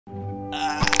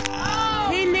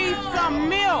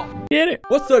meal. Get it?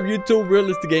 What's up, YouTube?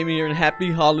 Realistic Gaming here, and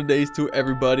happy holidays to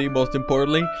everybody, most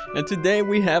importantly. And today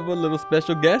we have a little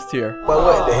special guest here. But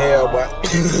what the hell,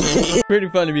 boy? Pretty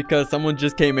funny because someone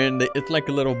just came in. It's like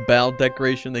a little bell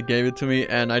decoration. They gave it to me,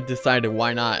 and I decided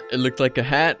why not. It looked like a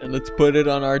hat, and let's put it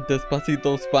on our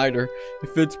Despacito spider. It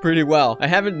fits pretty well. I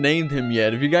haven't named him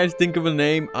yet. If you guys think of a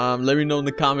name, let me know in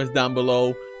the comments down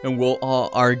below, and we'll all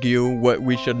argue what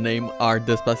we should name our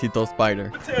Despacito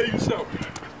spider. Let me tell you something.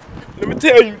 Let me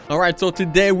tell you. Alright, so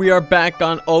today we are back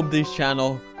on ROBLOX's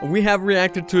channel. We have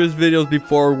reacted to his videos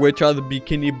before, which are the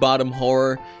Bikini Bottom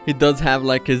horror. He does have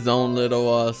like his own little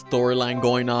storyline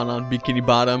going on Bikini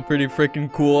Bottom. Pretty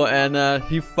freaking cool. And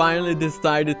he finally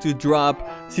decided to drop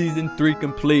season 3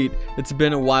 complete. It's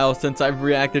been a while since I've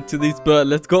reacted to these, but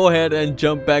let's go ahead and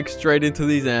jump back straight into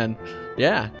these. And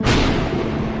yeah.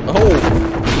 Oh,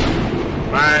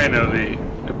 finally,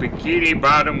 a Bikini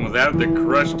Bottom without the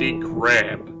Krusty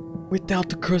Krab. without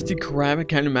the Krusty Krab, I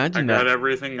can't imagine I that. got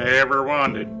everything I ever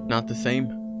wanted. Not the same.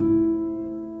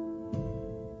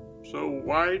 So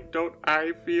why don't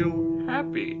I feel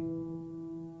happy?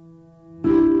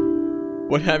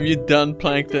 What have you done,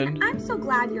 Plankton? I'm so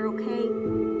glad you're okay.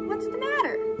 What's the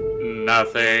matter?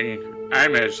 Nothing.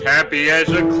 I'm as happy as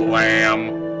a clam.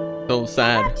 So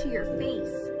sad. Back to your face.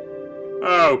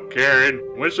 Oh, Karen,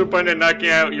 what's the point of knocking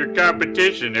out your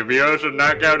competition if you also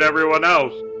knock out everyone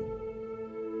else?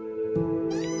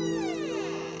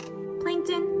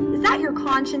 Plankton, is that your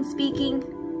conscience speaking?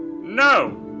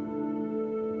 No.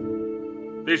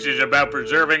 This is about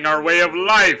preserving our way of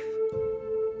life.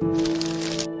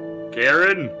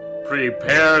 Karen,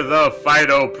 prepare the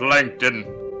phytoplankton.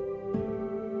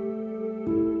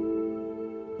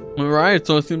 Alright,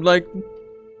 so it seems like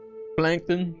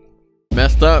Plankton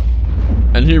messed up,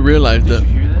 and he realized it. Did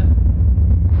you hear that?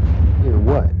 Hear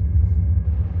what?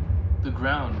 The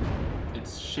ground.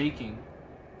 It's shaking.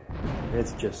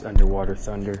 It's just underwater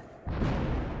thunder.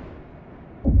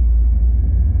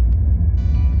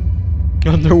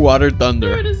 Underwater There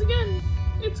thunder. it is again.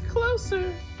 It's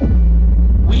closer.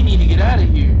 We need to get out of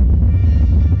here.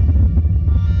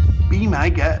 Be my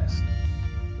guest.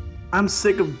 I'm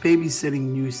sick of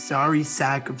babysitting you sorry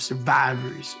sack of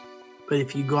survivors. But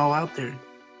if you go out there,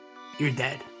 you're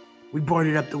dead. We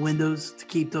boarded up the windows to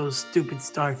keep those stupid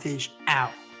starfish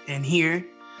out. And here,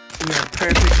 we are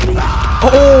perfectly...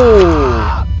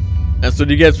 Oh! That's what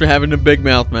you get for having a big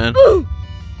mouth, man.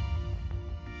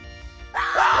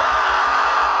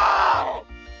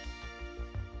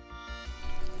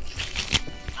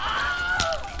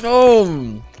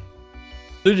 Oh!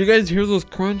 Did you guys hear those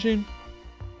crunching?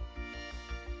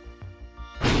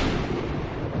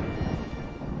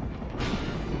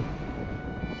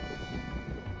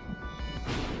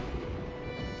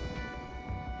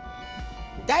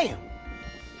 Damn.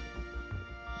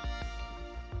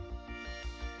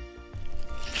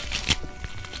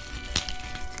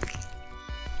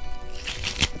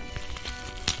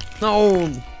 No!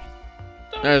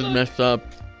 That is messed up.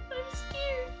 I'm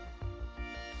scared.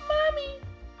 Mommy.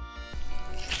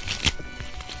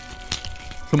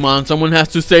 Come on, someone has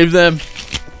to save them.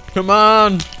 Come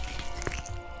on!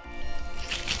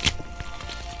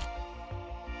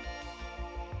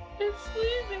 It's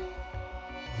leaving.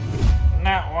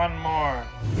 Not one more.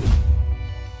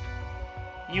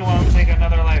 You won't take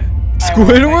another life.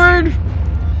 Squidward?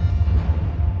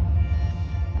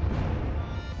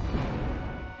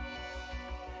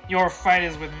 Your fight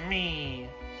is with me.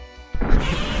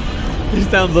 He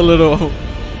sounds a little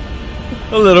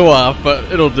off, but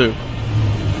it'll do.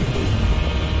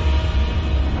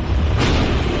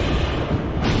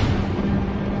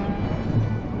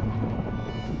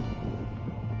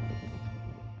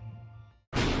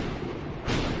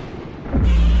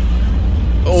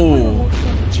 Oh,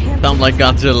 sound like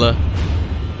Godzilla.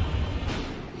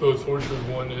 The tortured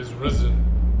one is risen.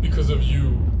 Because of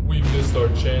you, we missed our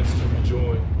chance to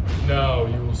rejoin. Now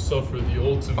you will suffer the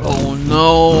ultimate. Oh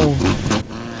no.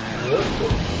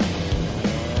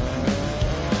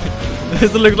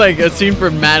 This looks like a scene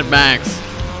from Mad Max.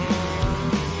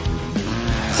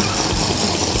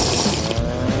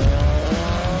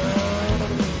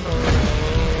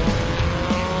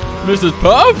 Mrs.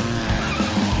 Puff?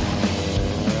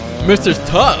 Mr.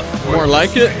 Tough, more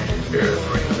like it.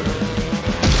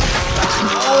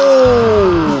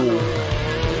 Oh!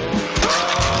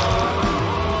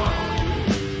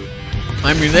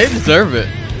 I mean, they deserve it.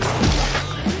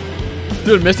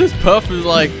 Dude, Mrs. Puff is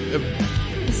like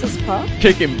Mrs. Puff?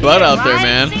 kicking butt out there,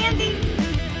 man. Sandy?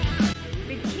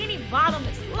 Bikini Bottom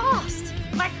is lost.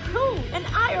 My crew and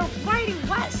I are riding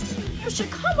west. You should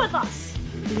come with us.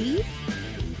 Leave?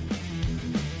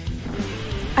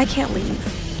 I can't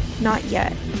leave. Not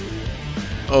yet.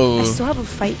 Oh, I still have a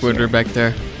fight here. Squidward back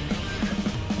there.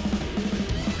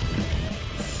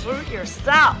 Suit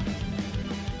yourself.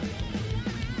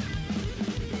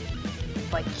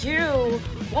 But you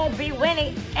won't be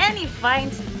winning any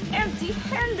fights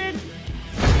empty-handed.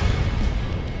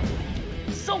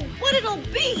 So what it'll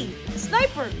be?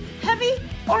 Sniper, heavy,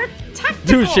 or tactical?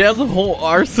 Dude, she has a whole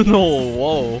arsenal.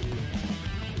 Whoa.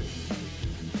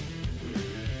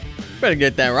 Better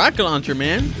get that rocket launcher,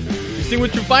 man. You see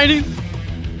what you're fighting?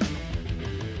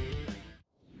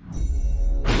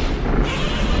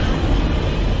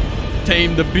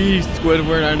 Tame the beast,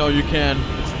 Squidward. I know you can.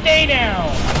 Stay down!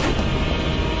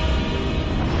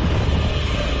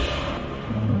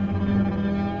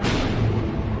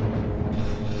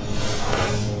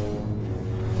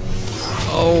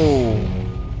 Oh.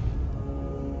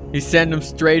 He sent him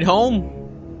straight home?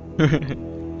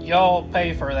 Y'all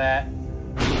pay for that.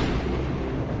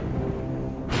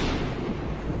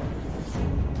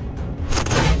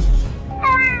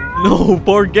 No,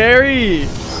 poor Gary.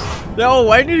 No,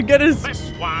 why did you get his...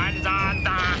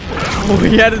 Oh,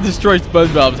 he had to destroy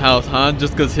SpongeBob's house, huh?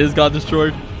 Just because his got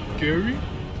destroyed? Gary?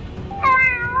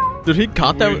 Dude, he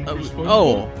caught that...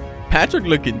 Oh, Patrick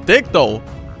looking thick, though.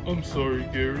 I'm sorry,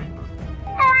 Gary.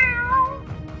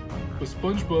 But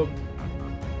SpongeBob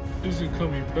isn't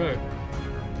coming back.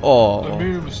 Oh. I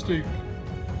made a mistake.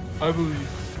 I believe.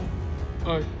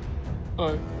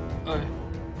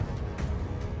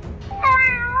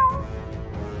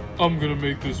 I'm gonna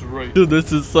make this right. Dude,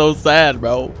 this is so sad,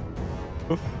 bro.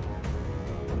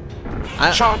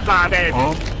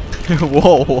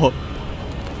 Whoa.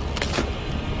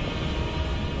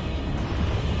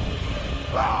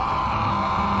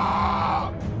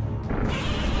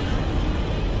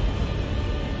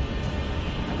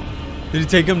 Did he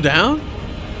take him down?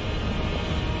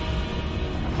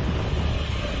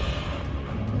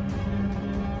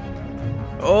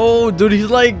 Oh, dude, he's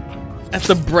like at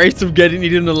the brace of getting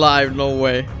eaten alive. No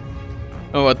way.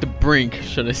 Oh, at the brink,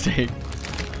 should I say.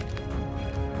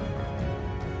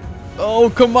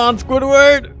 Oh, come on,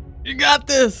 Squidward. You got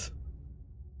this.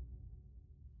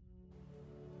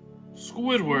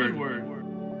 Squidward.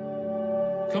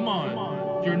 Come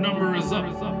on. Your number is up.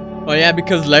 Oh yeah,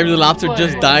 because Larry the Lobster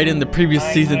just died in the previous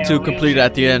season 2, completed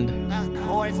at the end. Of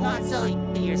course not, so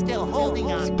you're still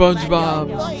holding on.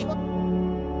 SpongeBob.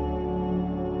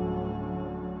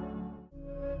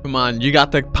 Come on, you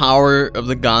got the power of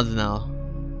the gods now.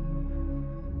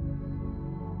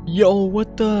 Yo,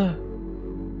 what the?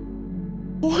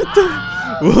 What the?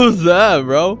 What was that,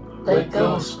 bro? Let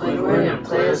go, Squidward, and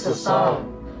play us a song.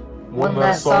 One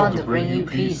last song to bring you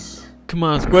peace. Come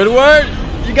on, Squidward!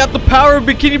 You got the power of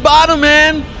Bikini Bottom,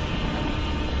 man!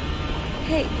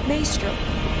 Hey, Maestro.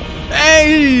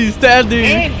 Hey, Sandy!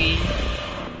 Andy!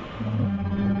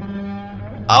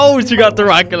 Oh, she got the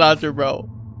rocket launcher, bro.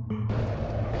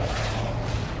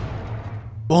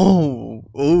 Boom!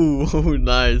 Ooh,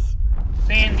 nice.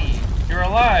 Sandy, you're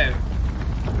alive.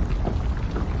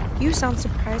 You sound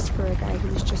surprised for a guy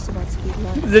who's just about to eat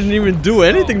lunch. Didn't even do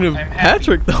anything to I'm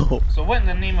Patrick, though. So what in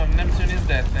the name of Neptune is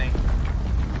that thing?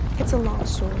 It's a long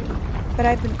story, but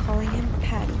I've been calling him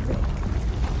Patty Rick.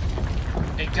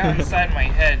 It got inside my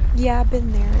head. Yeah,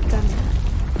 been there, done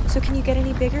that. So can you get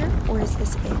any bigger, or is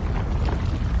this it?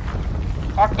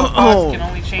 Octopods can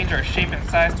only change our shape and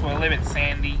size to a limit,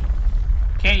 Sandy.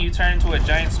 Can't you turn into a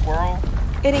giant squirrel?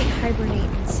 It ain't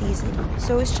hibernating season,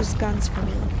 so it's just guns for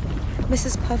me.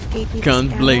 Mrs. Puff gave me Guns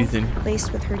this ammo blazing.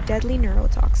 laced with her deadly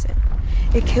neurotoxin.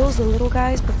 It kills the little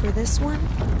guys, but for this one,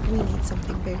 we need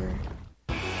something bigger.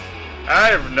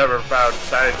 I've never found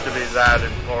size to be that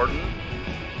important,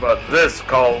 but this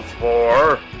calls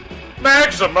for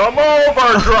maximum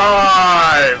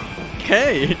overdrive!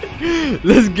 Okay,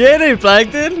 let's get it,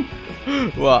 Plankton!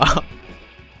 Wow.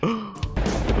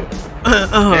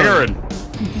 Aaron,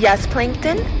 Yes,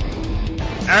 Plankton?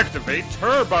 activate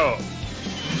turbo!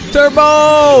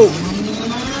 Turbo!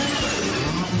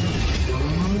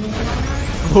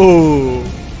 Oh.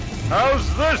 How's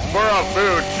this for a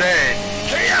food chain?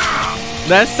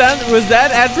 That sound, was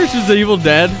that Adventures of the Evil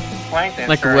Dead? Plankton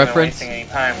Like a sure reference? isn't wasting any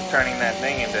time turning that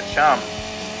thing into chum.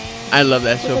 I love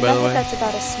that show, With a by the method way. that's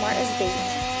about as smart as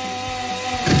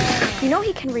bait. You know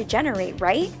he can regenerate,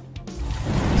 right?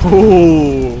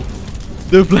 Oh.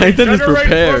 The Plankton is Generate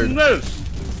prepared. from this.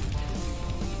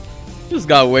 Just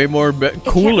got way more It can't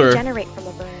cooler. regenerate from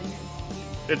a burn.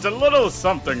 It's a little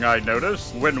something I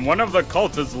noticed. When one of the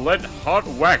cultists let hot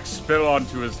wax spill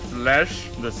onto his flesh,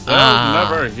 the cells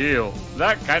never heal.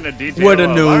 That kind of detail What a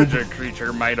noob. larger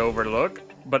creature might overlook,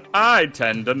 but I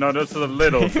tend to notice the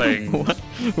little things.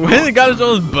 When he got his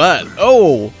own butt.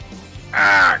 Oh.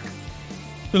 Ack!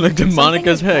 They're like demonic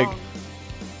as heck.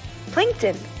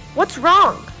 Plankton, what's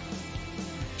wrong?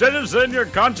 Jettison your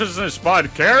consciousness pod,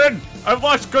 Karen! I've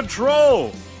lost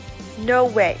control! No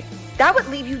way. That would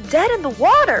leave you dead in the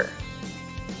water.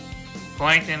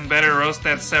 Plankton, better roast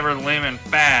that severed limb and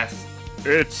fast.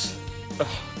 It's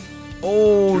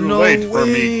Oh, too no late way. for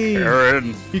me,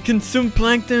 Karen. You consumed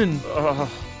plankton.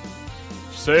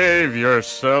 Save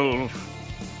yourself.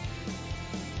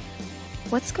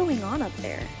 What's going on up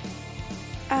there?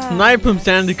 Snipe him,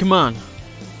 Sandy, come on.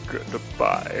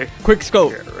 Goodbye, Quick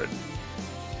scope. Karen.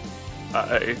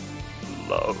 I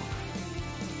love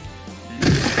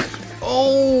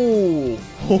Oh.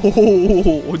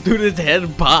 Oh, dude, his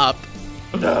head popped.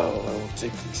 Now I will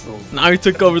take control. Now he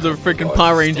took over the freaking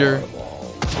Power Ranger.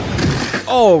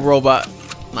 Oh, robot.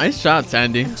 Nice shot,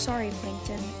 Sandy. I'm sorry,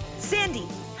 Plankton. Sandy,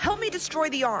 help me destroy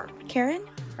the arm. Karen,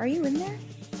 are you in there?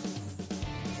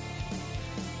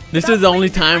 This is the only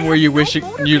time where you wish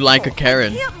you like a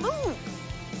Karen. I can't move.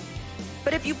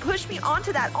 But if you push me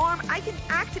onto that arm, I can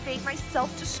activate my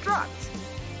self-destruct.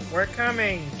 We're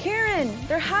coming. Karen,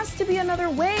 there has to be another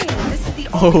way. This is the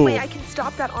only way I can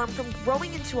stop that arm from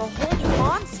growing into a whole new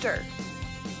monster.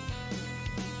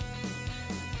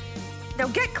 Now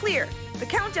get clear. The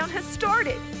countdown has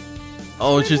started.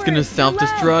 Oh, she's gonna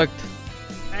self-destruct.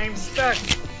 I'm stuck.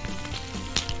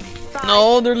 5,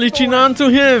 No, they're leeching 4, onto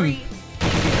him. 3, 2,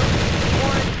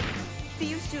 1. See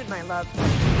you soon, my love.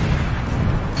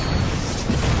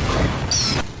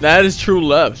 That is true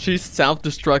love. She's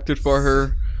self-destructed for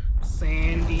her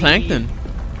Sandy. plankton.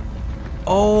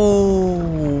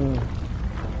 Oh,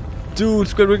 dude,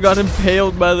 Squidward got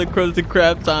impaled by the Krusty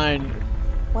Krab sign.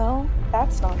 Well,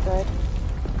 that's not good.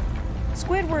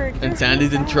 Squidward, And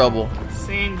Sandy's in trouble.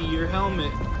 Sandy, your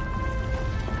helmet.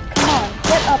 Come on,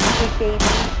 get up, big baby.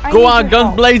 I Go need on, your guns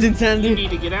help. blazing, You Sandy. need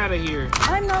to get out of here.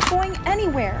 I'm not going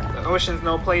anywhere. The ocean's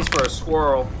no place for a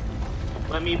squirrel.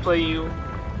 Let me play you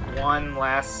one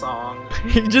last song.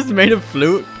 He just made a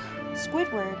flute.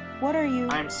 Squidward, what are you?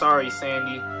 I'm sorry,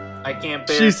 Sandy. I can't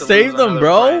bear She to saved lose them, another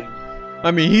bro. friend.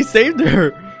 I mean, he saved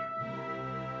her.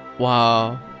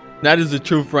 Wow, that is a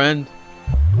true friend.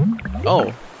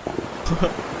 Oh.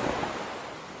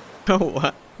 Oh,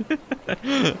 what?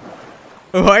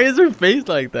 Why is her face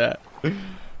like that?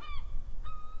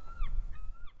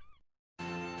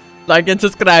 Like and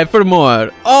subscribe for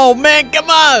more. Oh man, come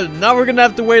on! Now we're gonna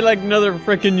have to wait like another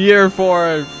freaking year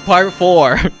for part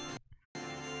 4.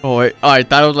 Oh wait, oh, I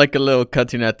thought it was like a little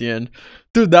cutscene at the end.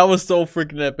 Dude, that was so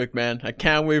freaking epic, man. I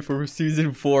can't wait for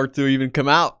season 4 to even come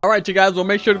out. Alright, you guys, well,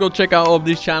 make sure to go check out all of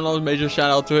these channels. Major shout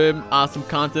out to him. Awesome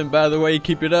content, by the way.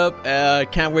 Keep it up.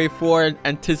 Can't wait for it.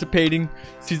 Anticipating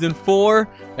season 4.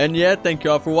 And yeah, thank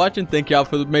you all for watching. Thank you all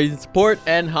for the amazing support.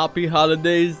 And happy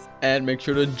holidays. And make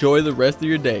sure to enjoy the rest of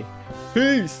your day.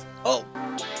 Peace. Oh.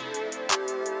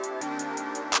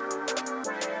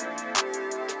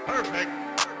 Perfect.